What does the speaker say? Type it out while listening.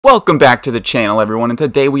Welcome back to the channel, everyone, and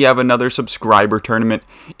today we have another subscriber tournament.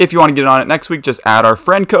 If you want to get on it next week, just add our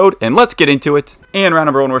friend code, and let's get into it. And round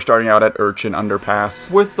number one, we're starting out at Urchin Underpass.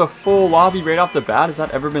 With the full lobby right off the bat, has that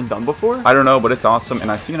ever been done before? I don't know, but it's awesome, and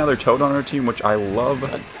I see another Toad on our team, which I love.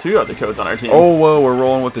 Two other Toads on our team. Oh, whoa, we're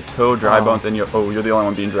rolling with the Toad, Dry Bones, and you're the only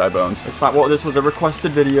one being Dry Bones. It's fine. Well, this was a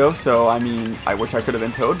requested video, so, I mean, I wish I could have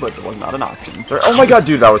been Toad, but it was not an option. Sorry. Oh my god,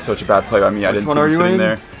 dude, that was such a bad play by me. I didn't see him sitting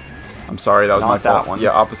there. I'm sorry, that was my fault. That one. Yeah,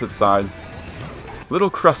 opposite side. Little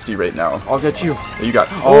crusty right now. I'll get you. You got.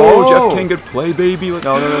 Oh, Jeff King, good play, baby. Let's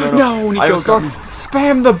no. No, Nico, got me.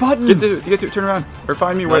 Spam the button. Get to it. Turn around. Or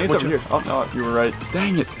find me. Wait, over here. Oh no, you were right.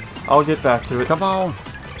 Dang it. I'll get back to it. Come on.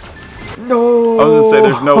 No. I was gonna say,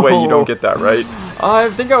 there's no way you don't get that right. I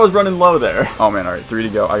think I was running low there. Oh man, all right, 3 to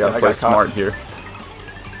go. I gotta play smart here.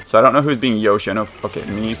 So I don't know who's being Yoshi. I know. Okay,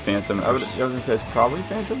 me, Phantom. I was gonna say it's probably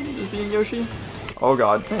Phantom is being Yoshi. Oh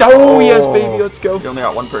god. Oh yes, baby. Let's go. You only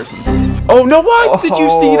got one person. Oh no! What? Did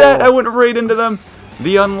you see that? I went right into them.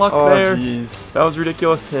 The unluck there. Jeez. That was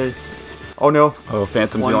ridiculous. Okay. Oh no. Oh,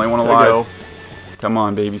 Phantom's the only one alive. Come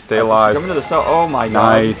on, baby, stay alive. Coming to the cell. Oh my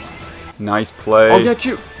god. Nice play. I'll get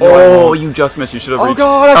you. Oh, you just missed. You should have reached. Oh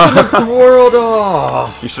god, I should have twirled.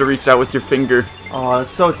 Oh. You should have reached out with your finger. Oh,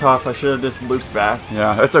 that's so tough. I should have just looped back.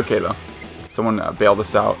 Yeah, that's okay though. Someone bailed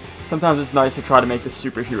us out. Sometimes it's nice to try to make the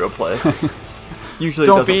superhero play. Usually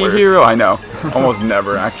don't doesn't be work. a hero. I know. Almost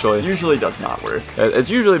never, actually. Usually does not work.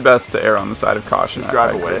 It's usually best to err on the side of caution. Just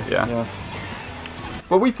drive away. Yeah.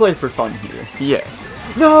 But we play for fun here. Yes.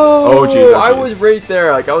 No! Oh, jeez. I was right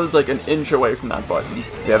there. Like, I was like an inch away from that button.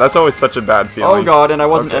 Yeah, that's always such a bad feeling. Oh, God, and I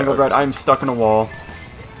wasn't angled right. I'm stuck in a wall.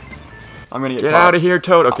 I'm gonna get caught. Out of here,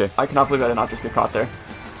 Toad. Okay. I cannot believe I did not just get caught there.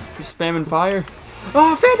 Just spamming fire.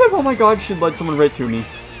 Oh, Phantom! Oh, my God. She led someone right to me.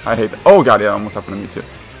 I hate that. Oh, God, yeah, almost happened to me, too.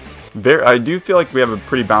 I do feel like we have a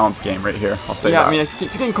pretty balanced game right here. I'll say that. Yeah, I mean, it's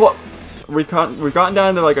getting close. We've gotten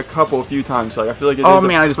down to like a few times. So like, I feel like it is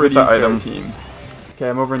I just missed that item. Team. Okay,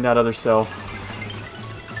 I'm over in that other cell.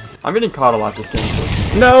 I'm getting caught a lot this game.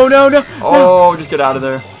 No. Oh, just get out of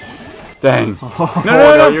there. Dang. Oh,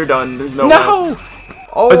 no, you're done. There's no way.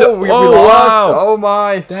 Oh, we lost. Wow. Oh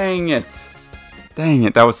my. Dang it.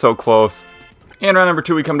 That was so close. And round number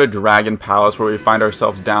 2, we come to Dragon Palace, where we find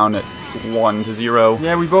ourselves down at 1-0.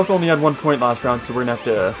 Yeah, we both only had 1 point last round, so we're gonna have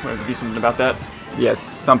to do something about that. Yes,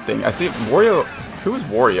 something. I see Wario. Who is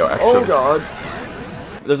Wario, actually? Oh god.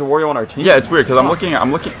 There's a Wario on our team. Yeah, it's weird because I'm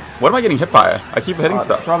looking. What am I getting hit by? I keep hitting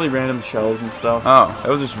stuff. Probably random shells and stuff. Oh, that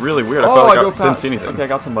was just really weird. I felt like I didn't see anything. Okay, I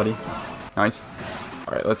got somebody. Nice.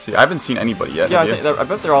 All right, let's see. I haven't seen anybody yet. Yeah, I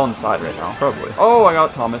bet they're all inside right now. Probably. Oh, I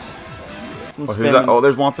got Thomas. Oh, who's that? Oh,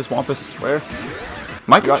 there's Wampus. Where?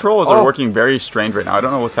 My controls are working very strange right now. I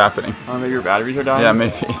don't know what's happening. Maybe your batteries are dying? Yeah,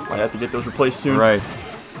 maybe. Might have to get those replaced soon. Right.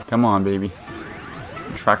 Come on, baby.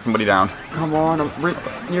 Track somebody down. Come on, I'm right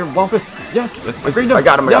near Wampus. Yes! I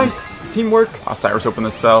got him. Nice! Teamwork. Cyrus opened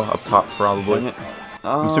the cell up top, probably.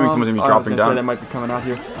 I'm assuming someone's going to be dropping down. They might be coming out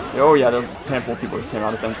here. Oh, yeah, there's a handful of people just came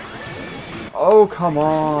out, I think. Oh, come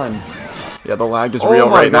on. Yeah, the lag is real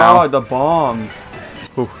right now. Oh, my God, the bombs.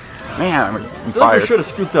 Whew. Man, I'm I fired. We should have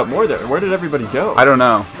scooped up more there. Where did everybody go? I don't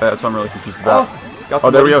know. That's what I'm really confused about. Oh,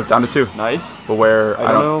 there we go. Down to 2. Nice. But where?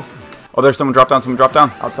 I don't know. Oh, there's someone dropped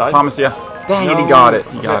down. Outside? Thomas, yeah. Dang it, he got it.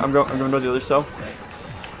 I'm going to the other cell.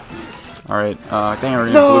 All right. Dang, we're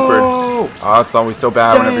getting bloopered. Oh, it's always so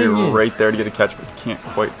bad whenever you're right there to get a catch, but you can't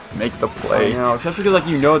quite make the play. I know, especially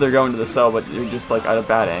because they're going to the cell, but you're just like at a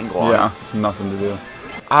bad angle. Yeah, there's nothing to do.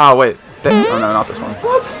 Ah, wait. Oh no, not this one.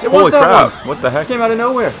 What? Holy crap! What the heck? It came out of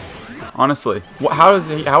nowhere. Honestly, how is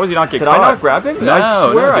he not get caught? Did I not grab him? No,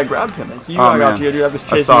 I swear I grabbed him. I got you, dude. I was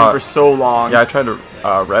chasing him for so long. Yeah, I tried to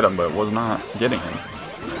read him, but was not getting him.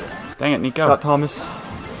 Dang it, Nico. Got Thomas.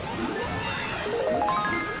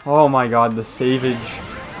 Oh my god, the savage.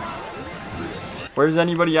 Where's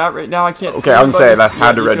anybody at right now? I can't see. Okay, I was gonna say that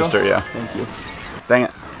had to register, yeah. Thank you. Dang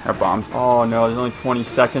it, I bombed. Oh no, there's only 20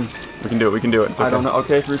 seconds. We can do it, It's okay. I don't know.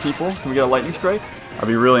 Okay, 3 people. Can we get a lightning strike? That'd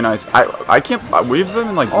be really nice. I can't. We've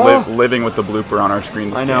been like living with the blooper on our screen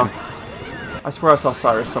this game. I swear I saw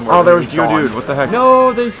Cyrus somewhere. Oh, there was you, dude. What the heck?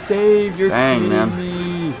 No, they saved. You're kidding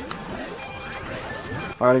me.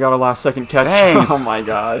 Alright, I got a last second catch. Dang. Oh my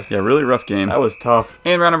god. Yeah, really rough game. That was tough.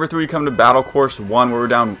 And round number 3, we come to Battle Course 1, where we're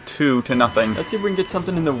down 2-0. Let's see if we can get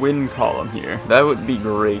something in the win column here. That would be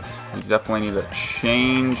great. We definitely need a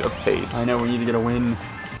change of pace. I know, we need to get a win.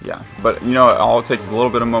 Yeah, but you know, all it takes is a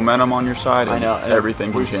little bit of momentum on your side, and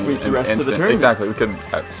everything can change. Sweep the rest of the tournament. Exactly, we could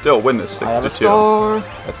still win this 6-2.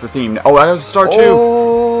 That's the theme. Oh, I have a star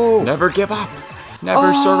too. Never give up.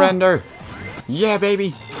 Never surrender. Yeah,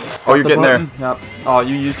 baby. Oh, you're getting there. Yep. Oh,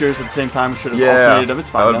 you used yours at the same time. Should have Yeah, alternated them. It's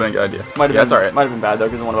fine. that would have been a good idea. Might have That's alright. Might have been bad though,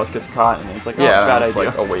 because one of us gets caught, and it's like, oh, Yeah, bad it's idea.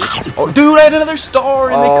 like a waste. Oh, dude, I had another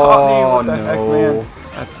star, and they caught me. What the heck, no. man?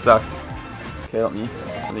 That sucked. Okay, let me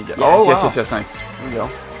get. Yes, Oh, wow. yes, nice. There we go.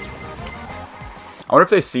 I wonder if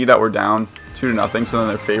they see that we're down 2-0, so then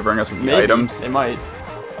they're favoring us with the Maybe. items. They might.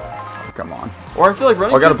 Oh, come on. Or I feel like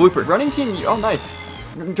running. Oh, I got a team, blooper. Running team. Oh, nice.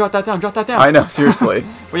 Jot that down. Jot that down. I know, seriously.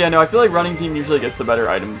 But yeah, no, I feel like running team usually gets the better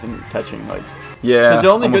items in catching. Like, Yeah. because the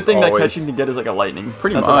only good thing always. that catching can get is like a lightning.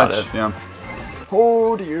 Pretty That's much, about it. yeah.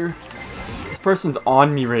 Oh dear. This person's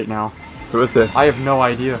on me right now. Who is it? I have no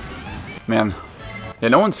idea. Man. Yeah,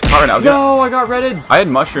 no one's caught right now. No, I got redded. I had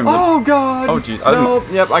mushroom. Oh god. Oh, jeez. No.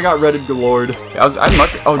 Yep, I got redded galore. I had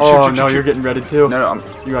mushroom. Oh, Oh shoot, no, shoot. you're getting redded too. No,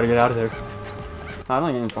 You gotta get out of there. I don't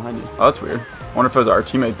think anyone's behind you. Oh, that's weird. I wonder if it was our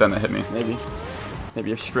teammate then that hit me. Maybe.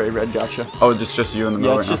 Maybe a stray red gotcha. Oh, just you in the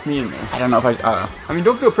middle Yeah, it's right just me in there. now. I don't know if I I mean,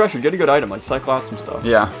 don't feel pressured. Get a good item, like cycle out some stuff.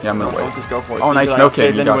 Yeah, I'm gonna Don't wait. just go for it. Oh, See, nice but I snow got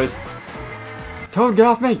saved king. You got anyways. Toad, get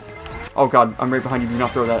off me! Oh god, I'm right behind you. Do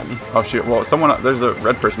not throw that at me. Oh, shoot. Well, there's a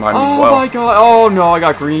red person behind me Oh as well. my god. Oh no, I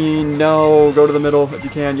got green. No, go to the middle if you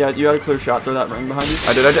can. Yeah, you had a clear shot. Throw that ring behind you.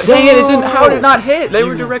 I did. Dang it, it didn't. How did it not hit? They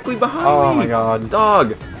were directly behind me. Oh my god.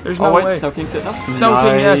 Dog. There's no Oh wait, way. Snow King tip. Snow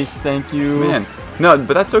King, yes. Thank you. Man. No,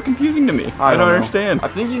 but that's so confusing to me. I don't know. understand. I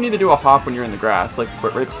think you need to do a hop when you're in the grass, like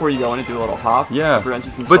right before you go in and do a little hop. Yeah. It prevents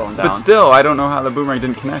you from slowing down. But still, I don't know how the boomerang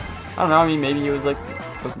didn't connect. I don't know. I mean, maybe it was like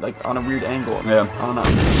on a weird angle. Yeah. I don't know.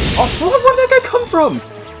 Oh, where did that guy come from?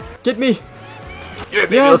 Get me. Yeah,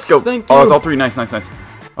 baby, Yes, let's go. thank Oh, it's you. all three. Nice.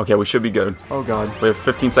 Okay, we should be good. Oh god. We have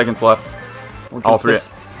 15 seconds left. We'll All keep three.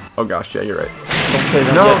 this. Oh gosh, yeah, you're right. Don't say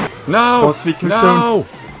that No, yet. no. Don't speak too no.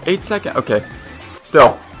 8 seconds. Okay.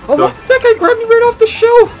 Still. Oh, So- what? That guy grabbed me right off the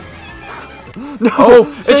shelf. No.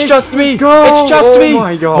 Oh, it's Save- just me. Go. It's just me. Oh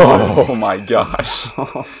my god. Oh my gosh.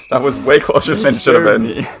 That was way closer than it should have Scared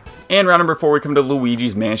been. me. And round number 4, we come to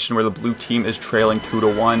Luigi's Mansion, where the blue team is trailing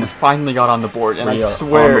 2-1. Finally got on the board, and We I are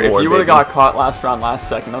swear, on the board, if you would have baby. got caught last round, last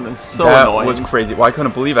second, that would have been so That annoying. was crazy. Well, I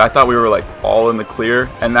couldn't believe it. I thought we were like all in the clear,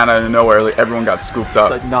 and then out of nowhere, like, everyone got scooped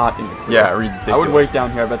up. It's like not in the clear. Yeah, ridiculous. I would wait down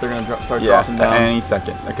here. I bet they're gonna start Yeah, dropping at down. any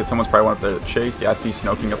second. Because someone's probably went up there to chase. Yeah, I see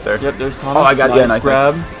Snow King up there. Yep, there's Thomas. Oh, I got nice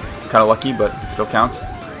grab. Kind of lucky, but it still counts.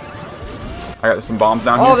 I got some bombs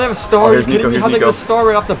down here. Oh, they have a star. Oh, Are you here's kidding Nico, me? here's How'd they Nico. get a star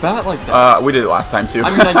right off the bat like that? We did it last time too.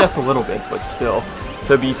 I mean, I guess a little bit, but still.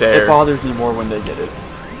 To be fair. It bothers me more when they get it.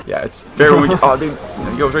 Yeah, it's fair when we get. Oh, dude,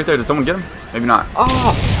 he goes right there. Did someone get him? Maybe not.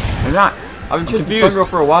 Oh! Maybe not. I've been chasing confused. Sun Girl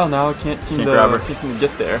for a while now. I can't seem Can't grab her. to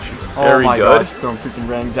get there. She's Oh very my good. gosh, throwing freaking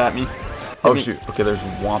rings at me. Hit Oh me shoot. Okay, there's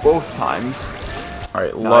Womp. both times. All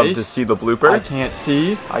right, love to Nice. see the blooper. I can't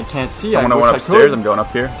see. Someone I went wish I upstairs. could. I'm going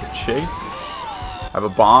up here to chase. I have a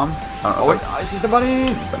bomb. I don't know Oh, if wait, I that's see somebody.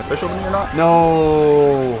 beneficial to me or not.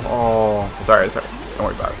 No. Oh. It's alright. It's alright. Don't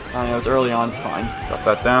worry about it. I know, it's early on. It's fine. Drop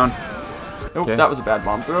that down. Nope, Okay. that was a bad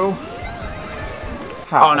bomb throw.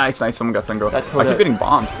 How? Oh, nice. Someone got Sun Girl. That I toad- keep getting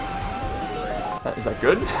bombs. Is that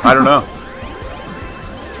good? I don't know.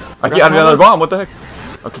 I Grab got another Thomas. bomb. What the heck?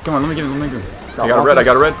 Okay, come on. Let me get it. I got a red. I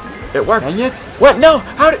got a red. It worked. Dang it. What? No.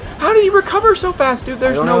 How did he recover so fast, dude?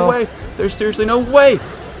 There's don't no know. way. There's seriously no way.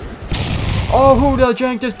 Oh, who the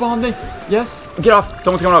jank just bombed me? Yes. Get off.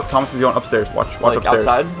 Someone's going up. Thomas is going upstairs. Watch Like upstairs.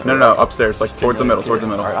 outside? No, upstairs. Like towards the middle. Towards the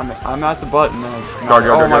middle. Alright, I'm at the button. Guard,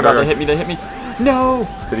 Oh my god, guard. they hit me. They hit me. No.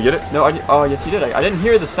 Did he get it? No, oh, yes, he did. I didn't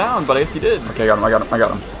hear the sound, but I guess he did. Okay, I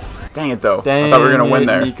got him. Dang it, though. Dang I thought we were going to win it,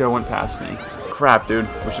 there. Nico went past me. Crap, dude.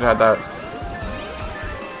 We should have had that.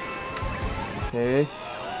 Okay.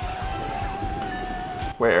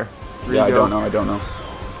 Where? Where Yeah, you I go? don't know.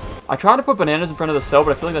 I tried to put bananas in front of the cell,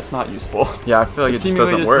 but I feel like that's not useful. Yeah, I feel like it just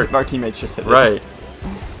Seemingly doesn't work. Our teammates just hit it. Right.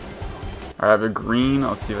 Alright, I have a green.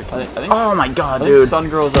 Let's see if I can. I think Oh my god, I think dude. Sun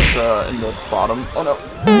Girl's up in the bottom. Oh no.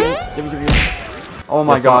 Give me. Oh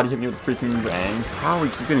my Yeah, god, he hit me with a freaking rang. How are we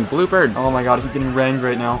keep getting bloopered? Oh my god, I keep getting ranged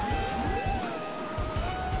right now.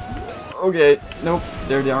 Okay, nope,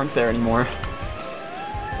 they aren't there anymore.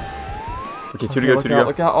 Okay, two to go.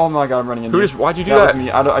 Look out, oh my god, I'm running into you. Why'd you do Was that? me.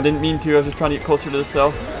 I didn't mean to, I was just trying to get closer to the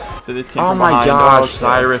cell. They just came Oh from my behind. gosh, okay.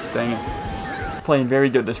 Cyrus, dang it. He's playing very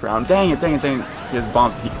good this round. Dang it. He has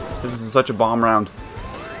bombs. This is such a bomb round.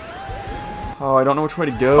 Oh, I don't know which way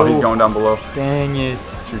to go. Oh, he's going down below. Dang it.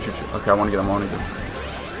 Shoot. Okay, I want to get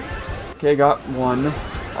him. Okay, got one.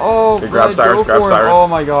 Oh, Okay, grab Red, Cyrus, go grab for him. Cyrus. Oh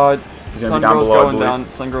my god. He's gonna Sun be down Girl's below, I going believe.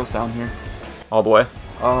 down. Sun Girl's down here. All the way?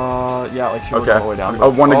 Yeah, like she goes Okay. all the way down. Oh,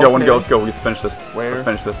 one to go. Okay. Let's go. Let's finish this. Where? Let's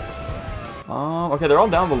finish this. Okay, they're all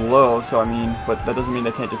down below, so I mean, but that doesn't mean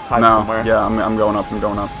they can't just hide No, somewhere. yeah, I'm going up.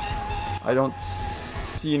 I don't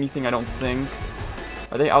see anything, I don't think.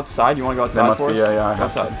 Are they outside? You want to go outside must for be, us? yeah, I Go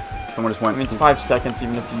have to. outside. Someone just went. I mean, it's 5 seconds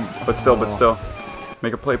even if you... But still.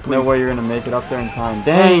 Make a play, please. No way you're going to make it up there in time.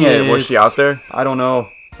 Dang it. Was she out there? I don't know.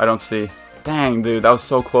 I don't see. Dang, dude. That was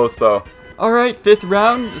so close, though. Alright, 5th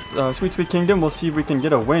round. Sweet Sweet Kingdom. We'll see if we can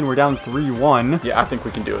get a win. We're down 3-1. Yeah, I think we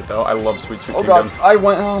can do it, though. I love Sweet Sweet Oh, Kingdom. God. I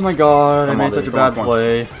went... Oh, my God. I made such a bad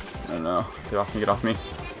play. I don't know. Get off me. Get off me.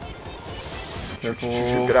 Careful.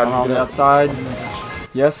 Get out on the outside.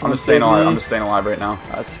 Yes, I'm just staying alive. I'm just staying alive right now.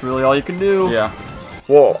 That's really all you can do. Yeah.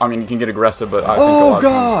 Well, I mean, you can get aggressive, but I think a lot of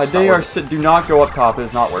God, times they are. Do not go up top. It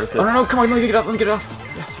is not worth it. Oh, no, come on, let me get up. Let me get off.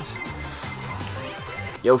 Yes.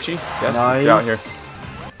 Yoshi. Yes. Nice. Let's get out here.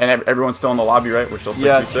 And everyone's still in the lobby, right? We're still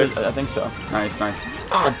 6v6. I think so. Nice.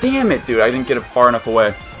 Oh, damn it, dude! I didn't get it far enough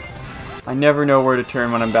away. I never know where to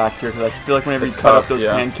turn when I'm back here because I feel like whenever you cut up those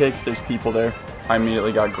pancakes, there's people there. I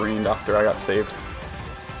immediately got greened after I got saved.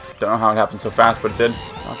 Don't know how it happened so fast, but it did.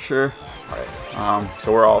 Not sure. Alright,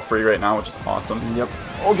 so we're all free right now, which is awesome. Yep.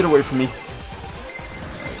 Oh, get away from me.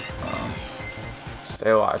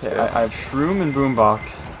 Stay alive, stay alive. I have Shroom and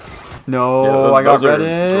Boombox. No, I got redded.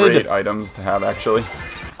 Those are great items to have, actually.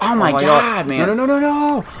 Oh my god, man.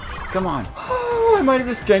 No. Come on. Oh, I might have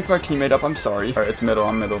just janked our teammate up. I'm sorry. Alright, it's middle.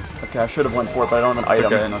 I'm middle. Okay, I should have went for it, but I don't have an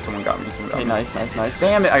item. Okay, no, someone got me. Okay, nice.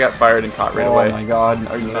 Damn it, I got fired and caught right away. Oh my god.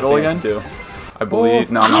 Are you middle again? I believe.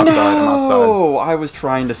 No, I'm outside. I'm outside. Oh, I was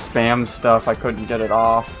trying to spam stuff. I couldn't get it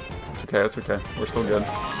off. It's okay. We're still good.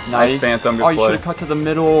 Nice. Phantom. Good play. play. You should have cut to the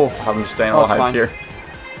middle. I'm just staying alive here.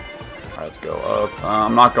 Alright, let's go up.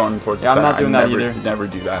 I'm not going towards the center. I'm not doing that either. Never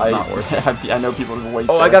do that. It's not worth it. I know people just wait.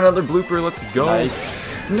 Oh, I got another blooper. Let's go. Nice.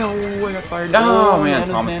 No, I got fired. No, man.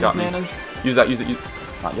 Thomas got me. Use that.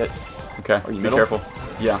 Not yet. Okay. Are you Be middle? careful.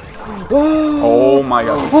 Yeah. Whoa. Oh my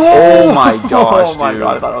god. Oh my gosh, oh my dude.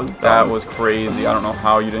 God, I thought I was done. That was crazy. I don't know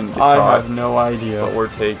how you didn't get caught. I have no idea. But we're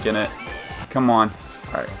taking it. Come on.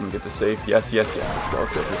 Alright, let me get this safe. Yes. Let's go.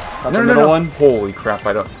 No. One. Holy crap,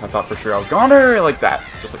 I thought for sure I was goner like that.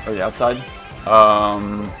 Just like, are you outside?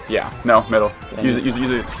 Yeah. No, middle. Dang Use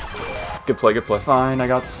it. Good play. It's fine, I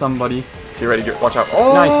got somebody. Get ready, watch out.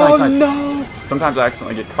 Oh, nice. No. Sometimes I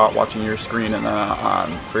accidentally get caught watching your screen and then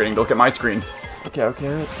I'm forgetting to look at my screen. Okay,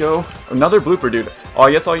 let's go. Another blooper, dude. Oh,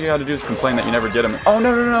 I guess all you gotta do is complain that you never get him. Oh,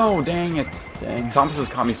 no. Dang it. Dang. Thomas has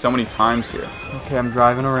caught me so many times here. Okay, I'm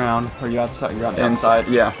driving around. Are you outside? You're on the outside.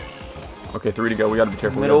 Yeah. Okay, 3 to go. We gotta be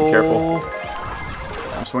careful. Middle.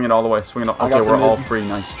 I'm swinging all the way. Okay, we're all free.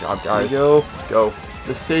 Nice job, guys. Let's go.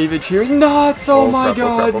 The savage here is nuts. Oh my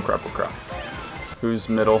god. Oh crap. Who's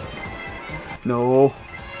middle? No.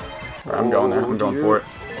 Right, I'm going there. I'm going for it.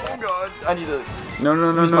 Oh god. I need to No.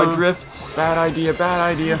 use my drifts. Bad idea.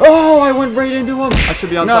 Oh, I went right into him. I should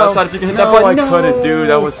be on the outside if you can hit that button. I couldn't, dude.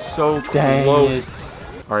 That was so Dang close.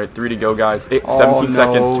 It. Alright, 3 to go, guys. 17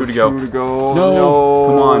 seconds. 2 to go. 2 to go.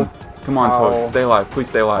 No. Come on, Toad. Stay alive. Please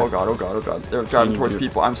stay alive. Oh god. They're driving towards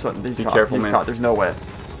people. I'm certain. Be careful, man. Caught. There's no way.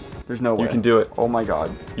 You can do it. Oh my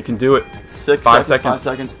god. You can do it. 6 5 seconds. 5 seconds.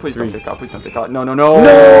 seconds. Please 3. don't get caught. Please don't get caught. No.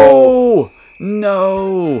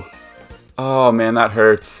 No. Oh, man, that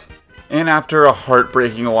hurts. And after a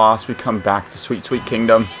heartbreaking loss, we come back to Sweet Sweet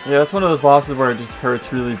Kingdom. Yeah, that's one of those losses where it just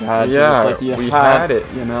hurts really bad. Yeah, it's like we had it.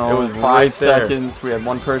 You know, it was 5 right there. seconds. We had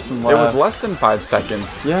one person left. It was less than 5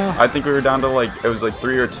 seconds. Yeah. I think we were down to it was like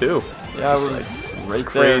 3 or 2. Yeah, it was like, right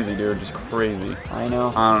crazy, dude. Just crazy. I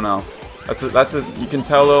know. I don't know. You can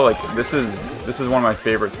tell though, like this is one of my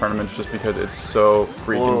favorite tournaments just because it's so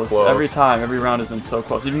freaking close. Every round has been so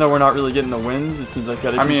close. Even though we're not really getting the wins, it seems like the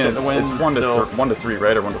other teams get the wins. It's 1 to 3,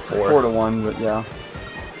 right, or 1 to 4. 4 to 1, but yeah.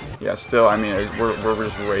 Yeah, still, I mean, we're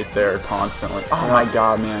just right there constantly. Oh my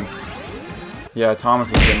god, man. Yeah, Thomas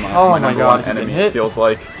has been my number one enemy. It feels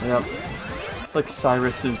like. Yep. Like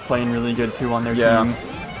Cyrus is playing really good too on their team.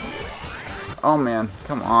 Oh man,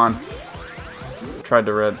 come on. Tried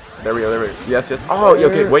to red. There we go. Yes. Oh,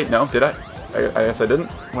 okay. Wait, no. Did I? I guess I didn't.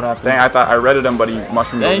 What happened? Dang, I thought I redded him, but he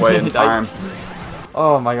mushroomed away in time.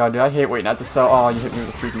 Oh my god, dude. I hate waiting at the cell. Oh, you hit me with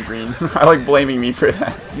a freaking green. I like blaming me for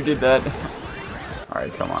that. You did that.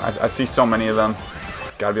 Alright, come on. I see so many of them.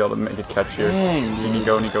 Gotta be able to make a catch here. Dang, so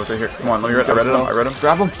Nico right here. Come on, let me I read him.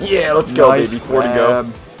 Grab him. Yeah, let's go, baby. 4 to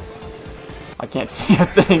go. I can't see a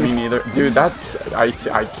thing. Me neither. Dude, I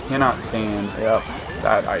cannot stand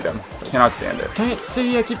that item. Cannot stand it. Can't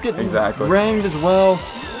see. I keep getting ranged as well.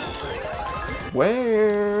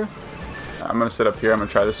 Where? I'm gonna sit up here. I'm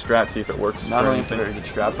gonna try this strat, see if it works. Not only a very good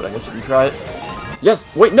strat, but I guess you can try it. Yes.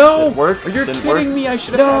 Wait. No. Didn't work. You're kidding me. I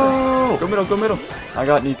should have. No. Go middle. I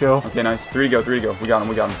got Nico. Okay, nice. 3 to go. We got him.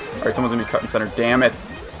 All right, someone's gonna be cut in center. Damn it.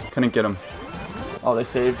 Couldn't get him. Oh, they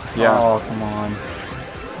saved. Yeah. Oh, come on.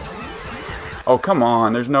 Oh, come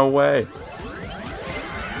on. There's no way.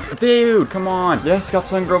 Dude, come on. Yes, got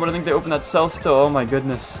Sun Girl, but I think they opened that cell still. Oh my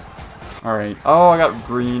goodness. All right. Oh, I got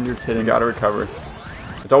green. You're kidding. You gotta recover.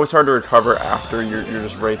 It's always hard to recover after you're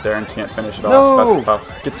just right there and can't finish it No! off. That's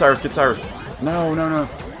tough. Get Cyrus, get Cyrus. No, no, no.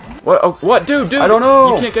 What? Oh, what? Dude. I don't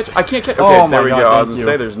know. You can't catch. I can't catch. Okay, Oh there my we God, go. I was thank gonna you.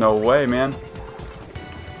 say, there's no way, man.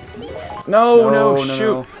 No, shoot.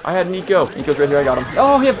 No. I had Nico. Nico's right here. I got him.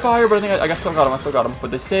 Oh, he had fire, but I think I still got him. I still got him.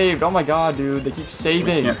 But they saved. Oh my God, dude. They keep We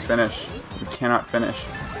saving. can't finish. We cannot finish.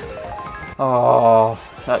 Oh,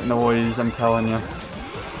 that noise. I'm telling you.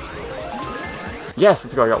 Yes,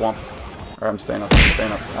 let's go. I got Wampus. Alright, I'm staying up. I'm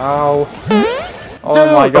staying up. Ow. Oh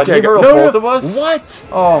Dude, my God. okay, You hurt both of us? What?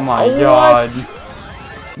 Oh my What? God.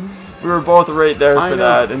 We were both right there for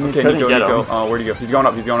that, and we Okay, couldn't Nico, get Nico. him. Oh, where'd he go? He's going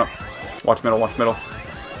up. He's going up. Watch middle. Watch middle.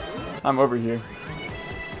 I'm over here.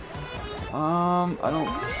 I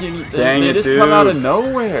don't see anything. Dang they it, just dude. come out of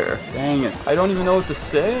nowhere. Dang it. I don't even know what to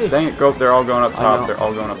say. Dang it. Go. They're all going up I top. know. They're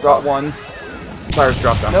all going up Got top. one. Cyrus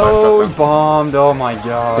dropped down. No, Cyrus he dropped bombed. Oh my God.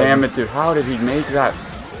 down. Damn it, dude. How did he make that?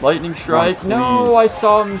 Lightning strike. Oh, No, please. I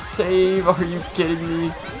saw him save. Are you kidding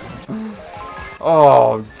me?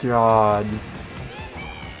 Oh God.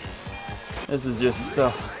 This is just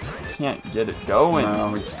can't get it going.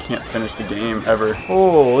 No, we just can't finish the game ever.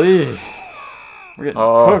 Holy. We're getting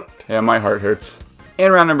Oh, cooked. yeah, my heart hurts.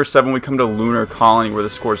 In round number 7, we come to Lunar Colony, where the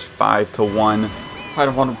score's 5-1. I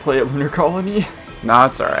don't want to play at Lunar Colony. Nah,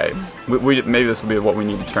 it's alright. Maybe this will be what we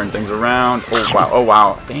need to turn things around. Oh, wow. Oh,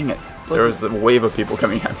 wow. Dang it. There was a wave of people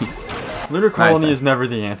coming at me. Lunar Colony Nice. is never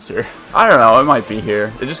the answer. I don't know. It might be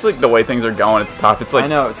here. It's just like the way things are going. It's tough. It's like I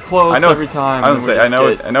know, it's close I know every time. I and was we gonna say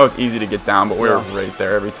just get- I know it's easy to get down, but we're Yeah. right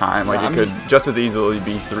there every time. Like Yeah, it could just as easily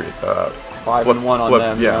be 5 and 1 on flip,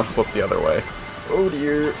 them. yeah, Yeah. flip the other way. Oh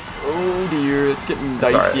dear. Oh dear. It's getting It's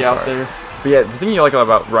alright, dicey it's out alright. there. But yeah, the thing you like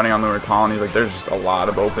about running on Lunar Colony is like there's just a lot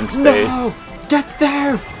of open space. No! Get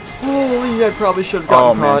there! Holy, I probably should have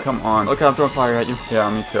Oh gotten man, caught. come on. Okay, I'm throwing fire at you. Yeah,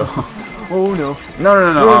 me too. Oh no.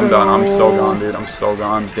 No, I'm done. I'm so No. gone, dude. I'm so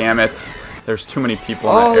gone. Damn it. There's too many people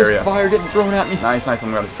in Oh, that there's area. fire getting thrown at me. Nice. I'm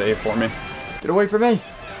gonna save for me. Get away from me.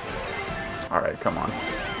 Alright, come on.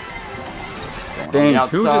 Going Dang, on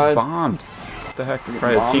the who just outside. bombed? What the heck?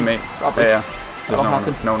 Probably a Bomb. teammate. Probably. Yeah. So That'll there's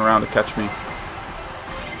happen. no one around to catch me.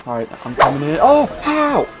 Alright, I'm coming in. Oh,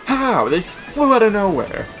 how? How? They flew out of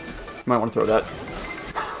nowhere. Might want to throw that.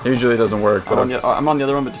 Usually it doesn't work, but I'm on the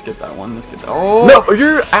other one, but just get that one. Let's get that. Oh! no,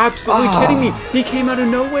 you're absolutely Ah. kidding me. He came out of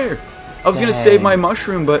nowhere. I was gonna save my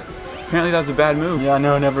mushroom, but apparently that's a bad move. Yeah,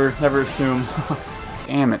 no, never assume.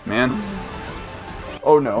 Damn it, man.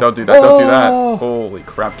 Oh no. Don't do that. Don't do that. Oh! Holy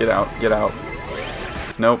crap! Get out. Get out.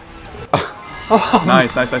 Nope.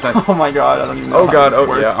 Nice. Oh my God, I don't even know. Oh how god. this Oh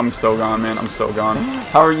works. yeah. I'm so gone, man. I'm so gone.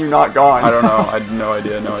 How are you not gone? I don't know. I had no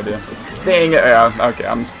idea. No idea. Dang it. Yeah. Okay.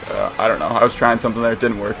 I don't know. I was trying something there. It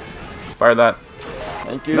didn't work. Fire that.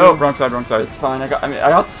 Thank you. No. Wrong side. Wrong side. It's fine. I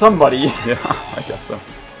got somebody. Yeah. I guess so.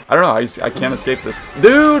 I don't know. I can't escape this.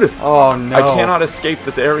 Dude. Oh no. I cannot escape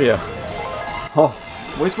this area. Oh,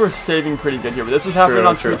 at least we're saving pretty good here. But this was happening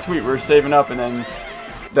on True. Sweet Sweet. We were saving up and then.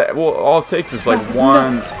 Well, all it takes is like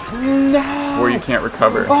one No. where you can't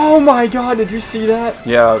recover. Oh my God! Did you see that?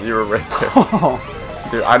 Yeah, you were right there. Oh,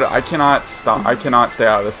 Dude, I cannot stop. I cannot stay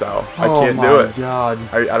out of the cell. I oh can't my do it. God.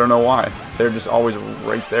 I don't know why. They're just always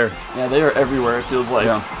right there. Yeah, they are everywhere. It feels like.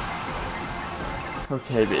 Yeah.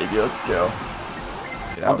 Okay, baby, let's go.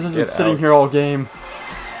 Get out, Wampus has been get sitting out. here all game.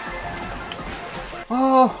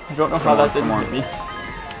 Oh, I don't know how Come on, that didn't come on. hit me.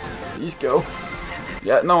 Please go.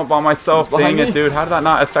 Yeah, no, by myself. He's Dang behind it, me. dude. How did that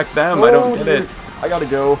not affect them? I don't get dude. it. I gotta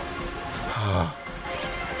go.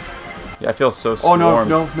 Yeah, I feel so Oh swarmed.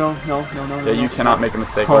 no. Yeah, you cannot make a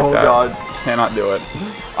mistake Oh, like that. God. Cannot do it.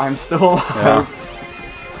 I'm still alive. Yeah.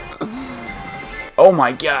 Oh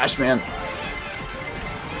my gosh, man.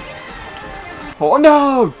 Oh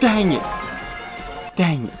no! Dang it!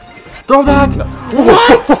 Dang it! Throw that!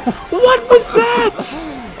 What? What was that?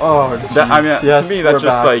 Oh, That, I mean, yes, to me, we're that's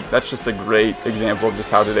just back. like that's just a great example of just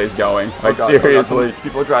how today's going. Like God, seriously,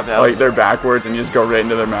 people drive past. like they're backwards and you just go right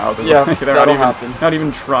into their mouth. And Yeah, like, they're that'll not happen.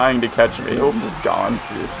 even trying to catch me. Nope. Just gone.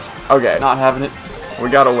 Yes. Okay, Not having it. we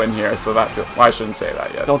got to win here. So that well, I shouldn't say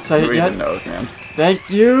that yet. Don't say it Who yet. even knows, man? Thank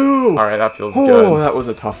you. All right, that feels Oh, good. that was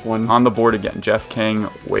a tough one. On the board again, Jeff King.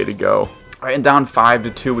 Way to go. All right, and down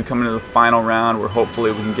 5-2. We come into the final round where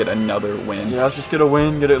hopefully we can get another win. Yeah, let's just get a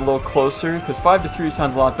win, get it a little closer, because 5-3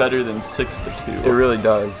 sounds a lot better than 6-2. It really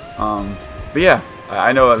does. But yeah,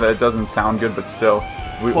 I know that it doesn't sound good, but still,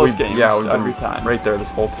 Close games yeah, we've every been time. right there this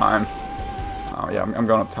whole time. Oh yeah, I'm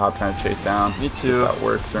going up top trying to chase down. Me If too. that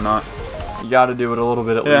works or not. You gotta do it a little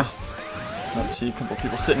bit at Yeah. least. I see a couple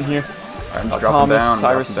people sitting here. All right, I'm just dropping Thomas, down.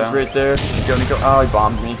 Cyrus is dropping down. right there. Nico. Oh, he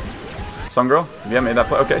bombed me. Sun Girl. Yeah, made that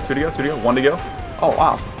play. Okay, 2 to go, 2 to go, 1 to go. Oh,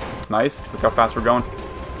 wow. Nice. Look how fast we're going.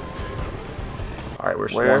 All right, we're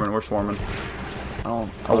swarming. We're swarming. Oh,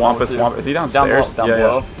 Wampus. Is he downstairs? Down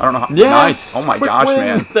below. I don't know. How, Yes! Nice. Oh my Quick gosh, win.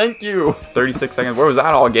 man. Thank you. 36 seconds. Where was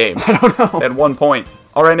that all game? I don't know. At 1 point.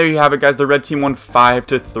 All right, there you have it, guys. The red team won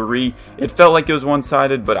 5-3. It felt like it was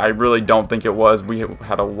one-sided, but I really don't think it was. We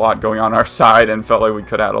had a lot going on our side and felt like we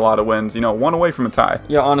could have had a lot of wins. You know, 1 away from a tie.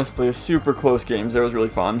 Yeah, honestly, super close games. It was really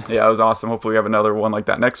fun. Yeah, it was awesome. Hopefully we have another one like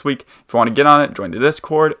that next week. If you want to get on it, join the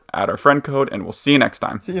Discord, add our friend code, and we'll see you next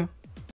time. See you.